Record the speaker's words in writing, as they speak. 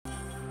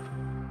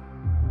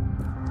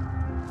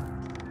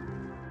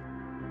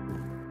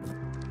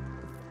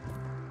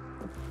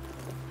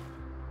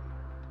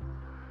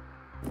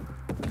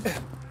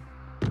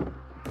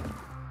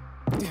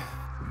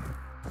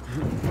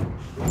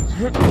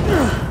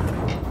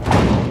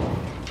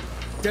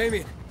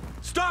Damien!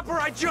 Stop or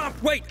I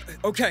jump! Wait!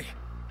 Okay.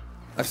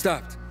 I've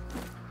stopped.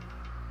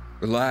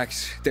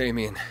 Relax,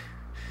 Damien.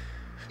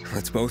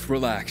 Let's both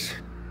relax.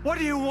 What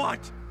do you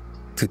want?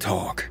 To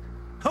talk.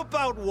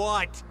 About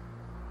what?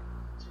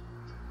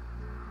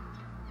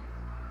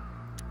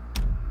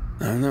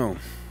 I don't know.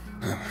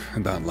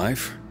 About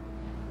life?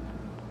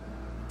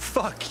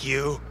 Fuck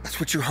you. That's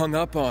what you're hung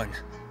up on.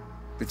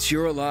 That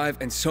you're alive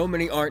and so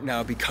many aren't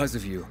now because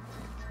of you.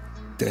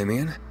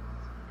 Damien?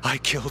 I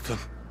killed them.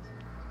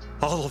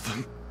 All of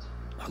them.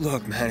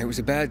 Look, man, it was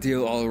a bad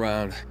deal all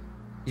around.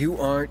 You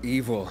aren't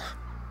evil.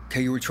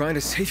 Okay, you were trying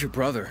to save your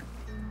brother.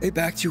 They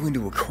backed you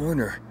into a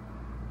corner.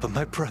 But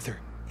my brother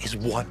is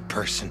one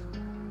person.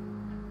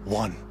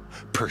 One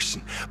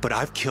person. But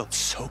I've killed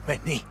so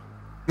many.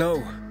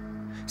 No.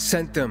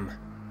 Sent them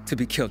to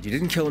be killed. You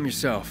didn't kill them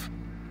yourself.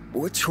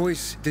 What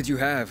choice did you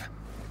have?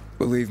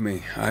 Believe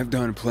me, I've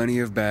done plenty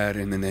of bad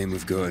in the name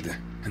of good.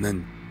 And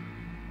then...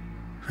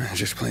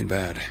 just plain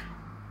bad.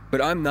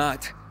 But I'm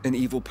not an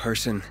evil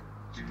person.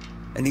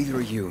 And neither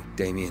are you,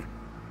 Damien.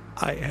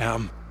 I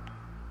am.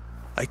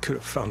 I could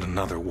have found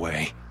another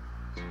way.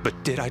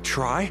 But did I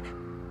try?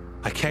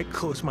 I can't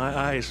close my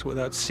eyes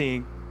without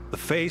seeing the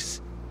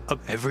face of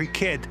every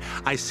kid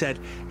I said,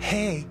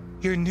 hey,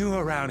 you're new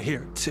around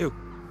here, too.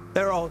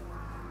 They're all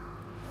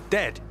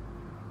dead.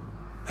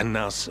 And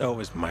now so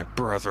is my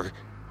brother.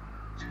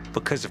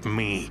 Because of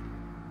me.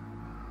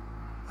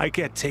 I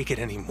can't take it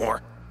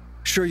anymore.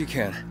 Sure you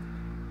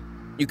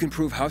can. You can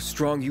prove how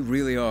strong you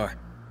really are.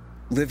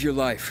 Live your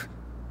life.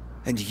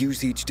 And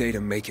use each day to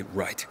make it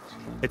right.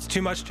 It's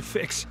too much to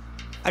fix.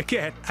 I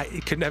can't.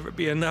 It could never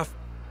be enough.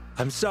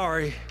 I'm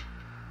sorry,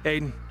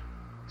 Aiden.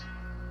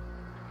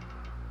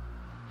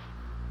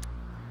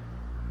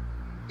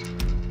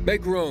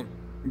 Make room.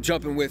 I'm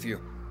jumping with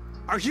you.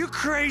 Are you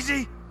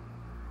crazy?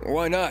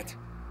 Why not?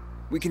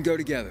 We can go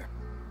together.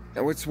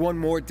 Now it's one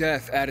more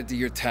death added to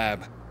your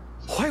tab.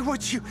 Why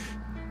would you?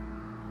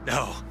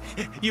 No,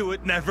 you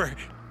would never.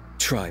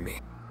 Try me.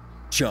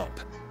 Jump.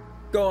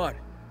 Go on.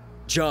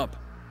 Jump.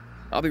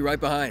 I'll be right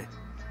behind.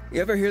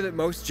 You ever hear that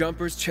most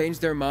jumpers change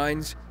their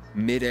minds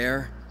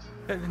mid-air?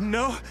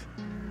 No.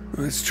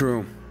 That's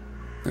true.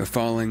 They're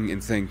falling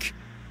and think,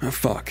 oh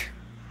fuck,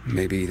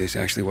 maybe this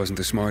actually wasn't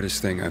the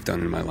smartest thing I've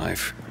done in my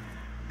life.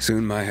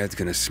 Soon my head's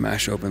gonna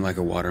smash open like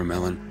a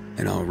watermelon,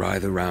 and I'll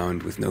writhe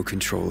around with no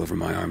control over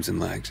my arms and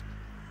legs,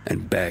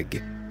 and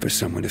beg for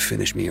someone to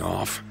finish me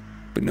off.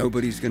 But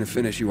nobody's gonna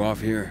finish you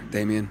off here,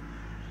 Damien.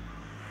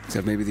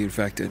 Except maybe the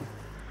infected.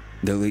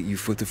 They'll eat you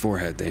foot to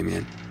forehead,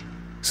 Damien.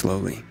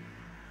 Slowly.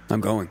 I'm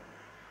going.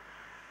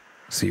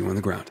 See you on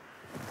the ground.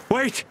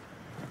 Wait!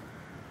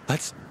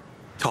 Let's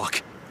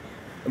talk.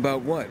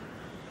 About what?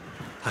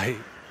 I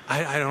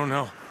don't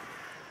know.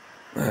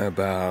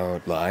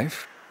 About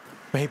life?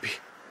 Maybe.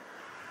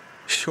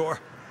 Sure.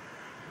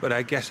 But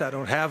I guess I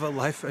don't have a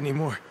life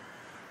anymore.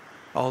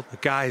 All the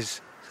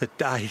guys that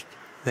died,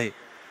 they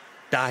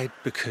died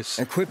because...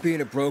 And quit being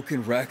a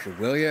broken record,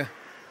 will ya?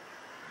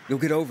 You'll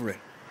get over it.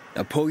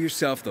 Now pull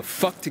yourself the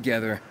fuck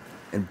together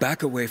and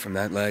back away from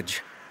that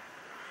ledge.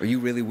 Or you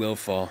really will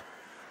fall.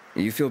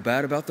 And you feel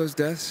bad about those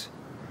deaths?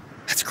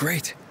 That's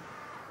great.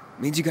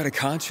 It means you got a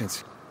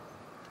conscience.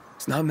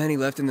 There's not many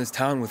left in this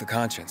town with a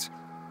conscience.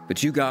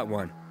 But you got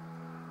one.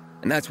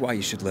 And that's why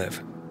you should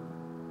live.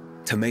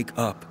 To make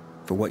up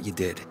for what you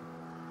did.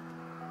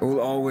 There will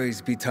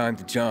always be time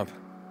to jump.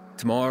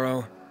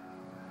 Tomorrow,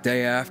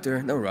 day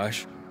after, no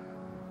rush.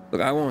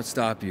 Look, I won't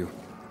stop you.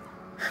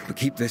 But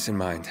keep this in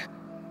mind.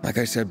 Like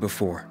I said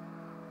before,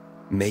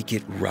 make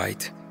it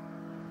right.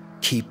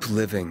 Keep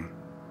living.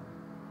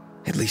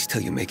 At least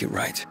till you make it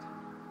right.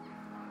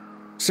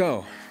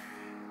 So,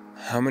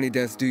 how many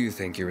deaths do you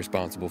think you're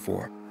responsible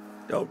for?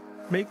 Don't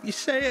make me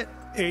say it,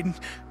 Aiden.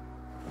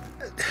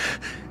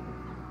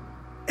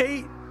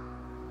 8,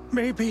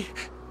 maybe.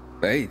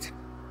 8?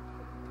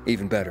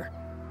 Even better.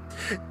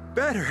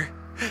 Better?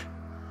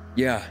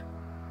 Yeah,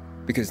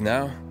 because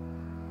now,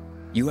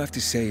 you have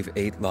to save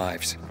 8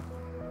 lives.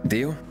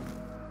 Deal?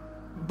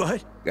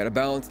 But... Gotta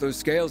balance those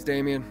scales,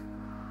 Damien.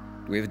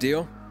 Do we have a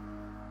deal?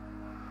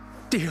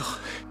 Deal.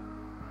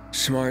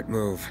 Smart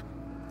move.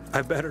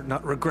 I better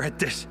not regret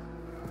this.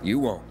 You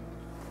won't.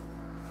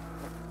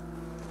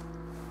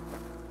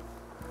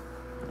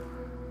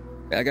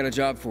 I got a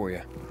job for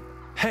you.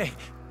 Hey,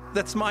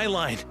 that's my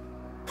line.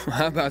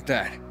 How about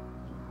that?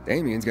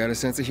 Damien's got a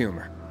sense of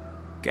humor.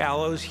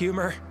 Gallows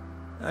humor,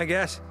 I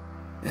guess.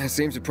 Yeah,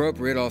 seems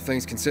appropriate, all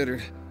things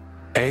considered.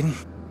 Aiden?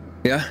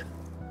 Yeah?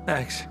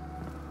 Thanks.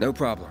 No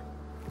problem.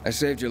 I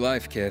saved your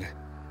life, kid.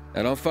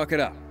 Now don't fuck it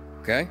up,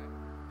 okay?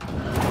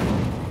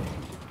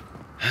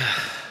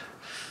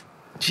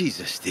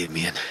 Jesus,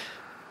 Damien.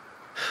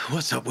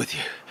 What's up with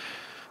you?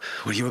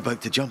 Were you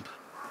about to jump?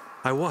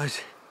 I was,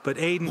 but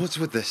Aiden... What's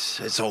with this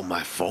 "it's all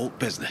my fault"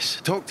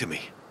 business? Talk to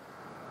me.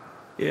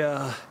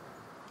 Yeah,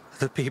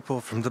 the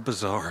people from the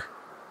bazaar.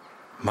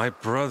 My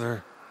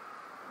brother...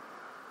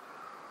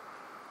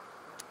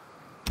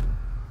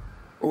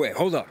 Oh, wait,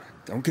 hold up.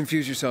 Don't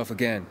confuse yourself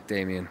again,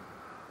 Damien.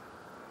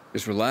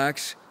 Just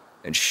relax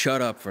and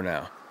shut up for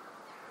now.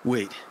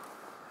 Wait,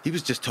 he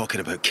was just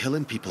talking about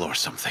killing people or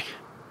something.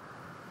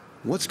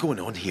 What's going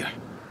on here?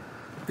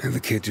 And the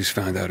kid just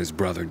found out his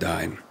brother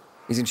died.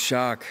 He's in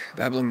shock,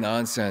 babbling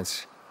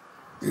nonsense.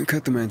 You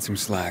cut the man some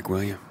slack,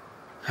 will you?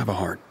 Have a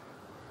heart.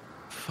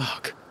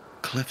 Fuck,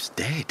 Cliff's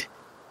dead.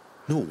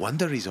 No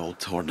wonder he's all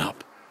torn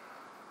up.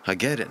 I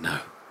get it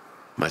now.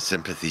 My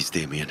sympathies,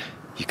 Damien.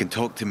 You can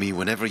talk to me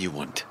whenever you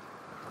want.